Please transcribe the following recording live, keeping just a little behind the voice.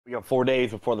We got 4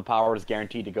 days before the power is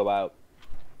guaranteed to go out.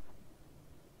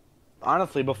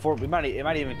 Honestly, before it might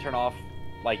even turn off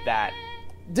like that.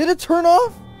 Did it turn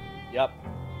off? Yep,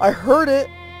 I heard it,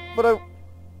 but I...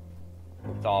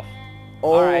 it's off.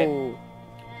 Oh.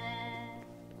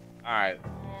 Alright.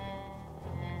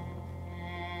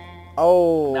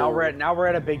 Oh. Now we're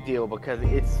at a big deal because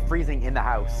it's freezing in the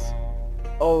house.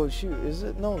 Oh, shoot. Is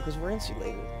it? No, because we're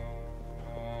insulated.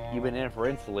 You've been in for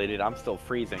insulated, I'm still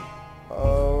freezing.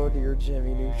 Oh, dear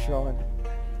Jimmy Neutron.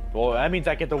 Well, that means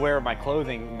I get to wear my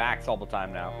clothing max all the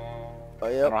time now. Oh,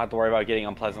 I yep. don't have to worry about getting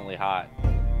unpleasantly hot.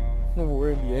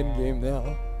 We're in the end game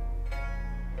now.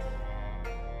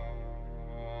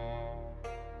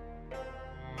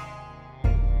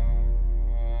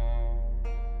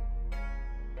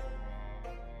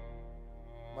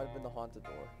 Might have been the haunted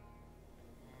door.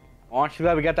 Aren't you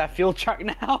glad we got that field truck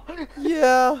now?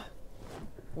 Yeah.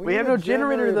 We have no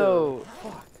generator though.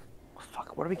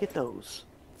 Fuck, where do we get those?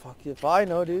 Fuck if I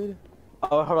know, dude.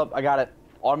 Oh, hold up, I got it.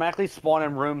 Automatically spawn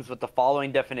in rooms with the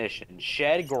following definition: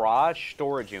 shed, garage,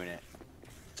 storage unit.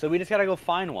 So we just gotta go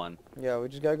find one. Yeah, we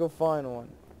just gotta go find one.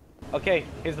 Okay,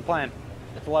 here's the plan.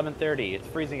 It's 11:30. It's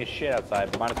freezing as shit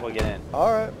outside, but might as well get in.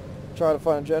 Alright. Try to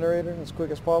find a generator as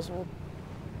quick as possible.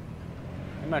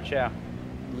 Pretty much, yeah.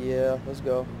 Yeah, let's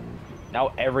go.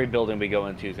 Now every building we go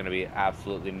into is gonna be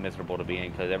absolutely miserable to be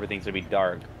in because everything's gonna be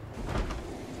dark.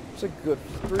 It's a good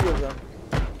 3 of them.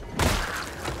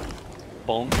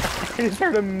 Boom. I just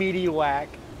heard a meaty whack.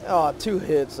 Ah, 2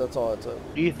 hits, that's all it took.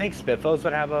 Do you think Spitfos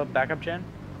would have a backup gen?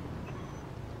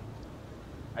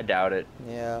 I doubt it.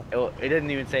 Yeah. It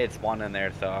didn't even say it spawned in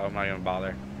there, so I'm not gonna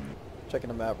bother. Checking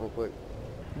the map real quick.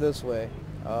 This way.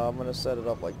 I'm gonna set it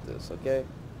up like this, okay?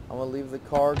 I'm gonna leave the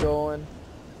car going,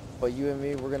 but you and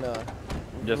me, we're gonna...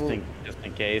 Just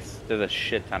in case. There's a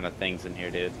shit ton of things in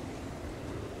here, dude.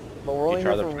 But we're only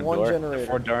here for one generator. The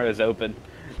front door is open.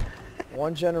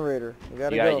 One generator. We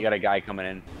gotta go. You got a guy coming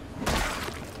in.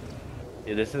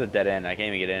 Dude, this is a dead end. I can't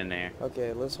even get in there.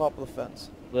 Okay, let's hop the fence.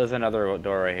 There's another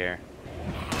door right here.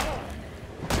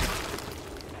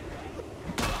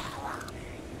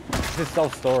 This is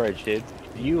self-storage, dude.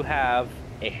 Do you have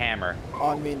a hammer?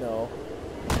 On me, no.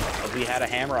 If we had a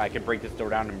hammer, I could break this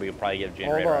door down and we could probably get a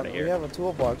generator Hold out of on, here. we have a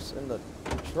toolbox in the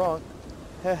trunk.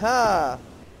 Ha-ha!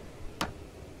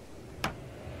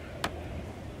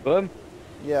 Good?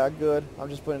 Yeah, good. I'm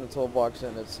just putting the toolbox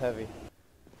in. It's heavy.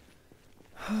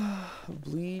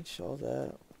 Bleach, all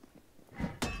that.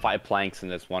 5 planks in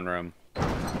this one room.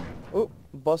 Oh,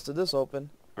 busted this open.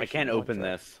 I can't open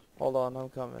this. Hold on, I'm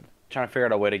coming. Trying to figure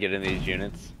out a way to get in these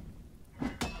units.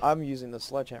 I'm using the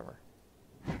sledgehammer.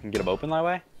 You can get them open that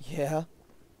way? Yeah.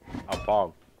 Oh,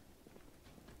 fog.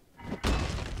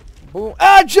 Boom.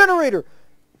 Ah, generator!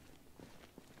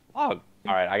 Fog.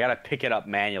 Alright, I gotta pick it up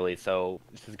manually, so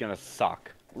this is gonna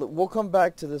suck. We'll come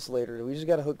back to this later. We just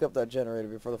gotta hook up that generator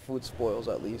before the food spoils,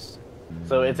 at least.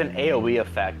 So it's an AoE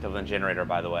effect of the generator,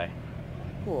 by the way.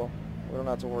 Cool. We don't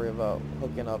have to worry about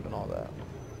hooking up and all that.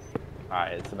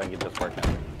 Alright, let's see if I can get this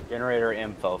working. Generator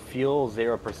info. Fuel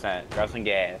 0%. Grab some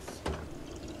gas.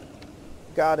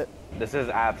 Got it. This is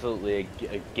absolutely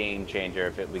a game changer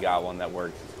if we got one that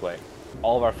works this quick.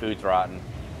 All of our food's rotten.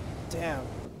 Damn.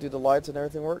 Do the lights and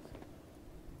everything work?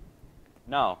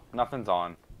 No, nothing's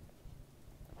on.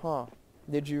 Huh.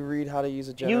 Did you read how to use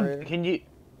a generator? Can you?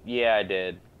 Yeah, I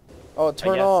did. Oh,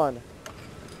 turn on.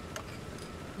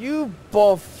 You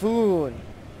buffoon.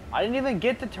 I didn't even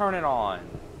get to turn it on.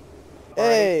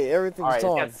 Hey, everything's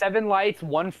on. It's got 7 lights,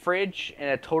 1 fridge,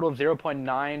 and a total of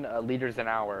 0.9 liters an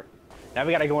hour. Now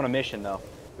we gotta go on a mission, though.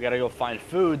 We gotta go find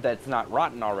food that's not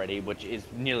rotten already, which is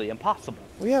nearly impossible.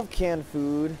 We have canned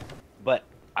food. But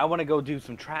I want to go do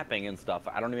some trapping and stuff.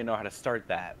 I don't even know how to start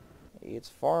that. It's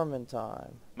farming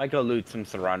time. Might go loot some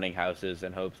surrounding houses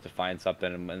in hopes to find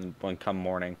something when come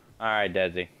morning. Alright,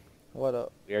 Desi. What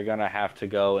up? We are gonna have to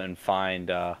go and find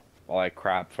all that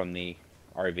crap from the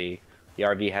RV. The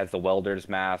RV has the welder's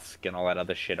mask and all that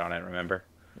other shit on it, remember?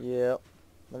 Yep.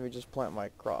 Let me just plant my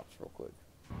crops real quick.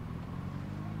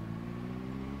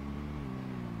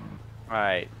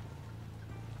 Alright.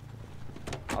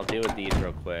 I'll deal with these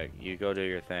real quick. You go do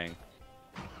your thing.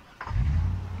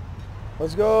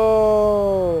 Let's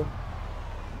go!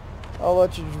 I'll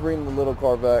let you just bring the little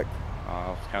car back.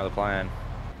 Oh, that's kind of the plan.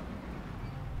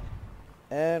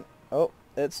 And, oh,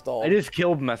 it stalled. I just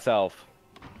killed myself.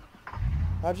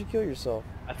 How'd you kill yourself?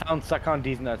 I found Suck on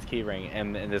D's Nuts keyring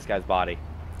in this guy's body.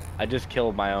 I just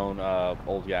killed my own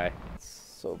old guy.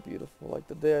 It's so beautiful, like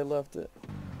the day I left it.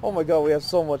 Oh my god, we have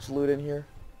so much loot in here.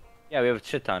 Yeah, we have a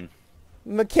shit ton.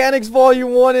 Mechanics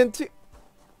Volume 1 and 2.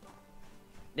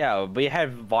 Yeah, we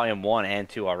had volume 1 and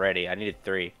 2 already. I needed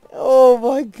 3. Oh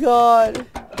my god.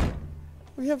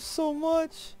 We have so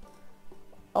much.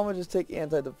 I'm gonna just take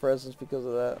antidepressants because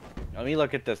of that. Let me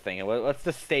look at this thing. What's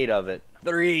the state of it?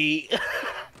 3.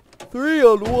 3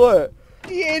 on what?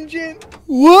 The engine.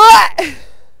 What?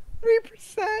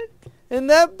 3%. And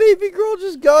that baby girl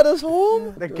just got us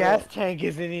home? The gas tank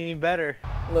isn't any better.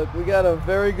 Look, we got a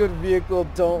very good vehicle.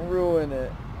 Don't ruin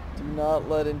it. Do not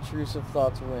let intrusive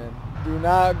thoughts win. Do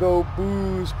not go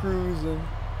booze cruising.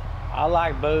 I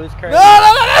like booze cruising.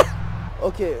 No!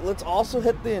 Okay, let's also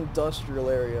hit the industrial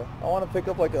area. I want to pick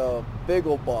up like a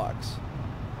bagel box.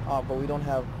 But we don't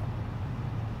have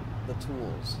the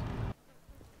tools.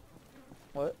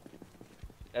 What?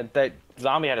 That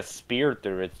zombie had a spear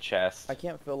through its chest. I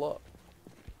can't fill up.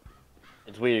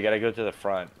 It's weird. You gotta go to the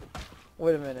front.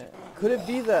 Wait a minute. Could it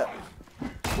be that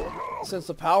since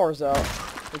the power's out,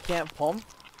 we can't pump?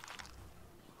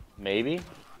 Maybe.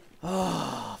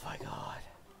 Oh my god.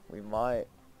 We might.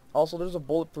 Also, there's a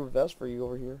bulletproof vest for you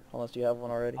over here, unless you have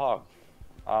one already. Oh,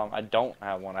 I don't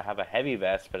have one. I have a heavy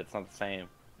vest, but it's not the same.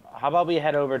 How about we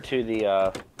head over to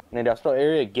the industrial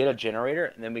area, get a generator,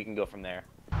 and then we can go from there.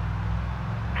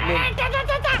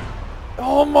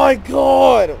 Oh my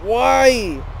god!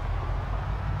 Why?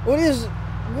 What is...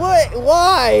 What?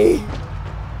 Why?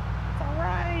 It's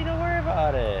alright, don't worry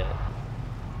about it.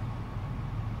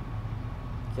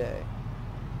 Okay.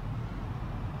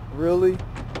 Really?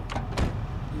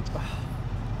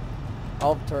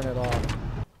 I'll turn it on.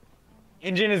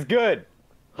 Engine is good.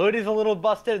 Hood is a little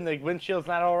busted and the windshield's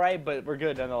not alright, but we're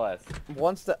good nonetheless.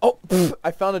 Once that... Oh! Pff, I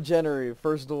found a generator.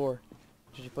 First door.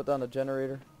 Did you put down a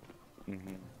generator?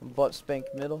 Mm-hmm. Butt spank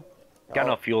middle? Got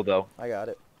no fuel though. I got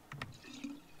it.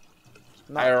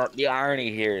 The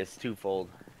irony here is twofold.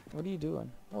 What are you doing?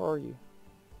 Where are you?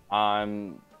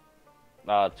 I'm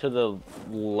to the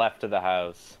left of the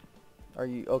house. Are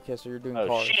you... Okay, so you're doing Oh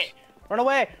cars. shit! Run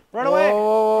away! Run Whoa, away!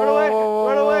 whoa, Run away! whoa,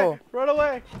 Run whoa, away! whoa. Run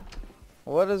away!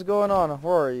 What is going on?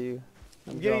 Where are you?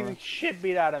 I'm getting the shit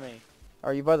beat out of me.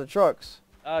 Are you by the trucks?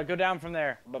 Go down from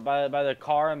there, but by the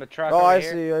car and the truck. Oh, over I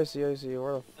here. see.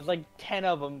 Where the... There's like 10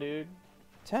 of them, dude.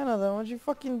 10 of them? What'd you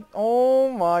fucking...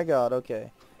 Oh my god,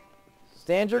 okay.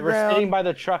 Stand your We're ground. sitting by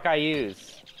the truck I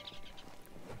use.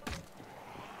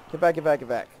 Get back, get back, get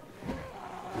back.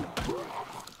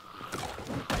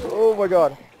 Oh my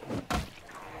god.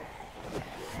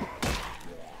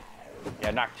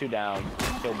 Yeah, knocked 2 down.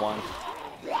 Killed 1.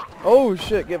 Oh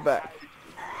shit, get back.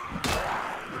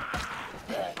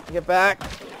 Get back.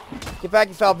 Get back,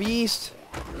 you foul beast.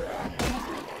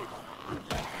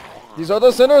 These are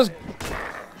the sinners.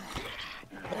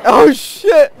 Oh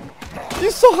shit. You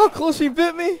saw how close she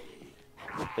bit me?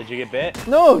 Did you get bit?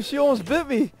 No, she almost bit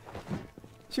me.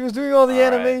 She was doing all the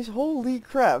All right. animation. Holy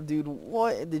crap, dude.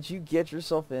 What did you get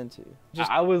yourself into?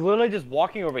 I was literally just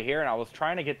walking over here and I was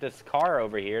trying to get this car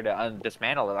over here to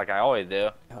dismantle it like I always do.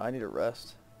 I need a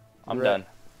rest. I'm done.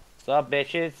 What's up,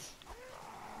 bitches?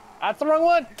 That's the wrong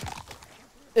one!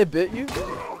 It bit you?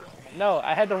 No,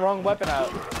 I had the wrong weapon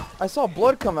out. I saw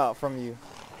blood come out from you.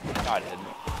 No, I didn't.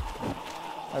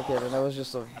 Okay, then that was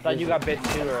just a... I thought you got bit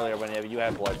too earlier when you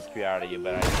had blood spew out of you,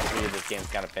 but I figured this game's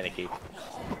kind of finicky.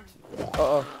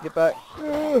 Uh-oh, get back.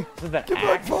 This is an Get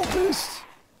back, axe. foul beast!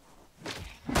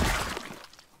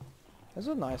 This is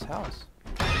a nice house.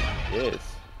 It is.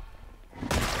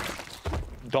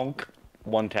 Donk.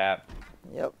 1 tap.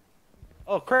 Yep.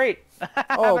 Oh, crate! I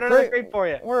Oh, have another crate for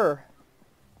you. Where?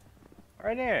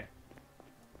 Right here.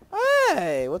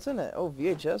 Hey, what's in it? Oh,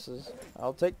 VHSs.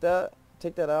 I'll take that.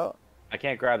 Take that out. I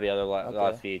can't grab the other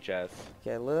last VHS.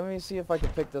 Okay, let me see if I can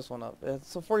pick this one up.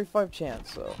 It's a 45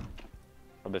 chance, so...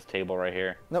 Of this table right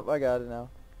here. Nope, I got it now.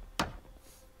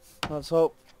 Let's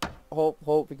hope.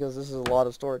 Hope, because this is a lot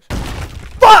of storage.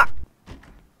 Fuck!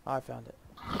 I found it.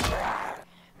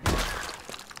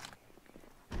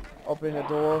 Open the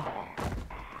door.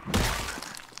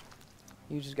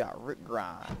 You just got Rick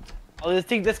grind. Oh,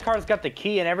 this car's got the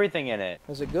key and everything in it.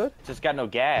 Is it good? It's just got no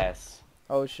gas.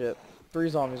 Oh shit. 3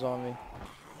 zombies on me.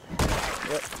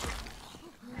 Yep.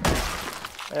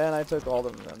 And I took all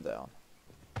of them down.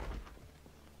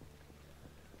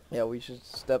 Yeah, we should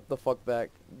step the fuck back.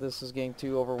 This is getting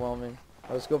too overwhelming.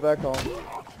 Let's go back home.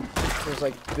 There's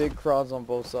like big crowds on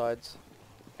both sides.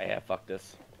 Hey, yeah, fuck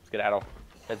this. Let's get out.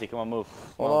 Jesse, come on, move.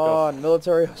 Come Hold on, on,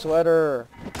 military sweater.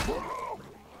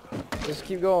 Just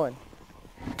keep going.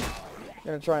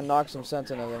 Gonna try and knock some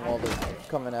sense into them while they're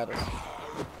coming at us.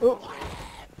 Oh.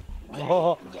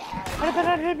 Oh, how did that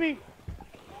not hit me?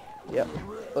 Yep.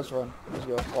 Let's run. Let's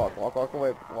go. Walk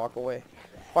away. Walk away.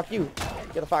 Fuck you.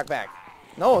 Get the fuck back.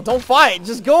 No, don't fight.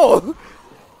 Just go.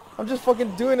 I'm just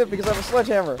fucking doing it because I have a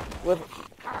sledgehammer with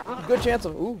a good chance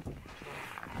of... Ooh.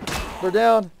 They're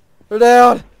down. They're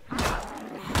down.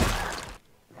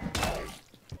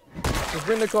 Just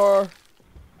bring the car.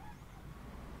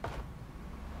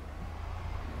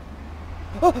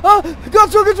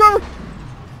 Guzzler, good driver!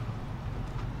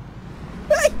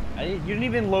 Hey! You didn't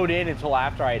even load in until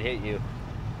after I'd hit you.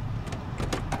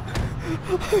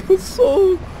 I was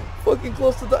so fucking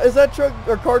close to die. Is that truck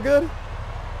or car good?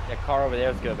 That car over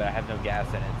there is good, but I have no gas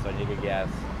in it, so I need to get gas.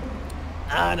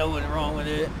 I know what's wrong with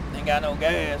it. Ain't got no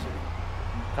gas.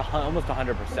 It's almost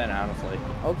 100%, honestly.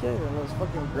 Okay, then let's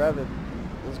fucking grab it.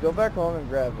 Let's go back home and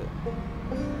grab it.